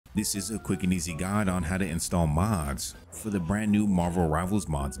This is a quick and easy guide on how to install mods for the brand new Marvel Rivals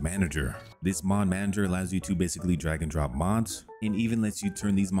Mods Manager. This mod manager allows you to basically drag and drop mods and even lets you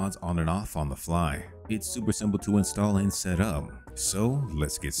turn these mods on and off on the fly. It's super simple to install and set up. So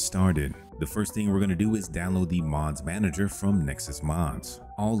let's get started. The first thing we're going to do is download the mods manager from Nexus Mods.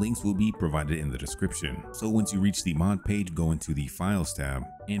 All links will be provided in the description. So once you reach the mod page, go into the Files tab,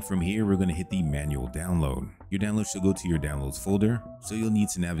 and from here we're going to hit the manual download. Your download should go to your downloads folder, so you'll need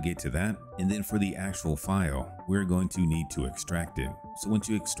to navigate to that, and then for the actual file, we're going to need to extract it. So once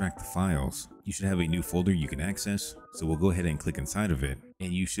you extract the files, you should have a new folder you can access. So we'll go ahead and click inside of it,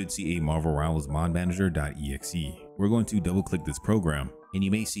 and you should see a Marvel Rivals Mod Manager.exe. We're going to double click this program, and you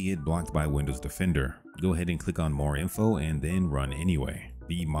may see it blocked by Windows Defender. Go ahead and click on more info and then run anyway.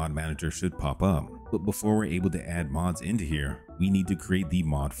 The mod manager should pop up, but before we're able to add mods into here, we need to create the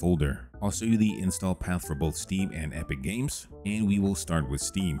mod folder. I'll show you the install path for both Steam and Epic Games, and we will start with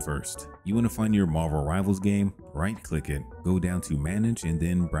Steam first. You want to find your Marvel Rivals game, right click it, go down to manage and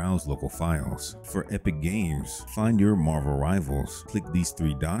then browse local files. For Epic Games, find your Marvel Rivals, click these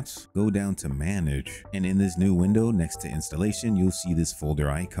three dots, go down to manage, and in this new window next to installation, you'll see this folder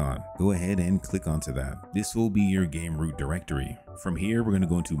icon. Go ahead and click onto that. This will be your game root directory. From here, we're going to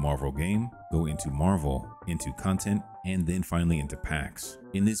go into Marvel Game, go into Marvel, into Content, and then finally into Packs.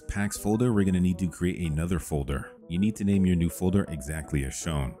 In this Packs folder, we're going to need to create another folder. You need to name your new folder exactly as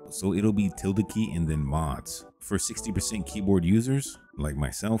shown. So it'll be tilde key and then mods. For 60% keyboard users, like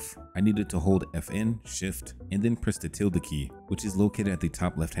myself, I needed to hold FN, Shift, and then press the tilde key, which is located at the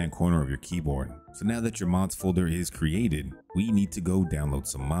top left-hand corner of your keyboard. So now that your mods folder is created, we need to go download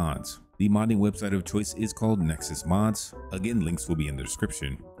some mods. The modding website of choice is called Nexus Mods. Again, links will be in the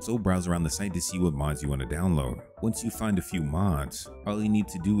description. So browse around the site to see what mods you want to download. Once you find a few mods, all you need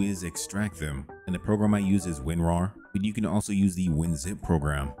to do is extract them. And the program I use is WinRAR, but you can also use the WinZip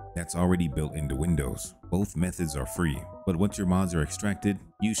program that's already built into Windows. Both methods are free, but once your mods are extracted,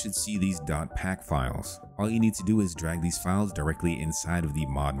 you should see these .pack files. All you need to do is drag these files directly inside of the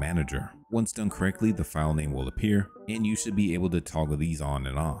mod manager. Once done correctly, the file name will appear, and you should be able to toggle these on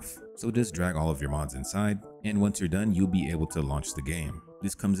and off. So just drag all of your mods inside, and once you're done, you'll be able to launch the game.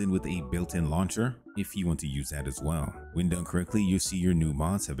 This comes in with a built-in launcher if you want to use that as well. When done correctly, you'll see your new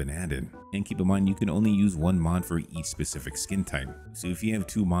mods have been added. And keep in mind, you can only use one mod for each specific skin type. So if you have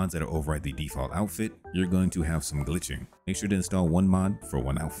two mods that override the default outfit, you're going to have some glitching. Make sure to install one mod for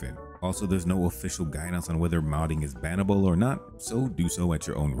one outfit. Also, there's no official guidance on whether modding is bannable or not, so do so at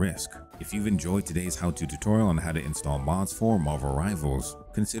your own risk. If you've enjoyed today's how-to tutorial on how to install mods for Marvel Rivals,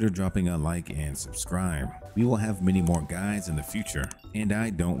 consider dropping a like and subscribe. We will have many more guides in the future, and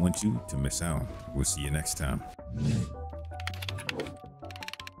I don't want you to miss out. We'll see you next time.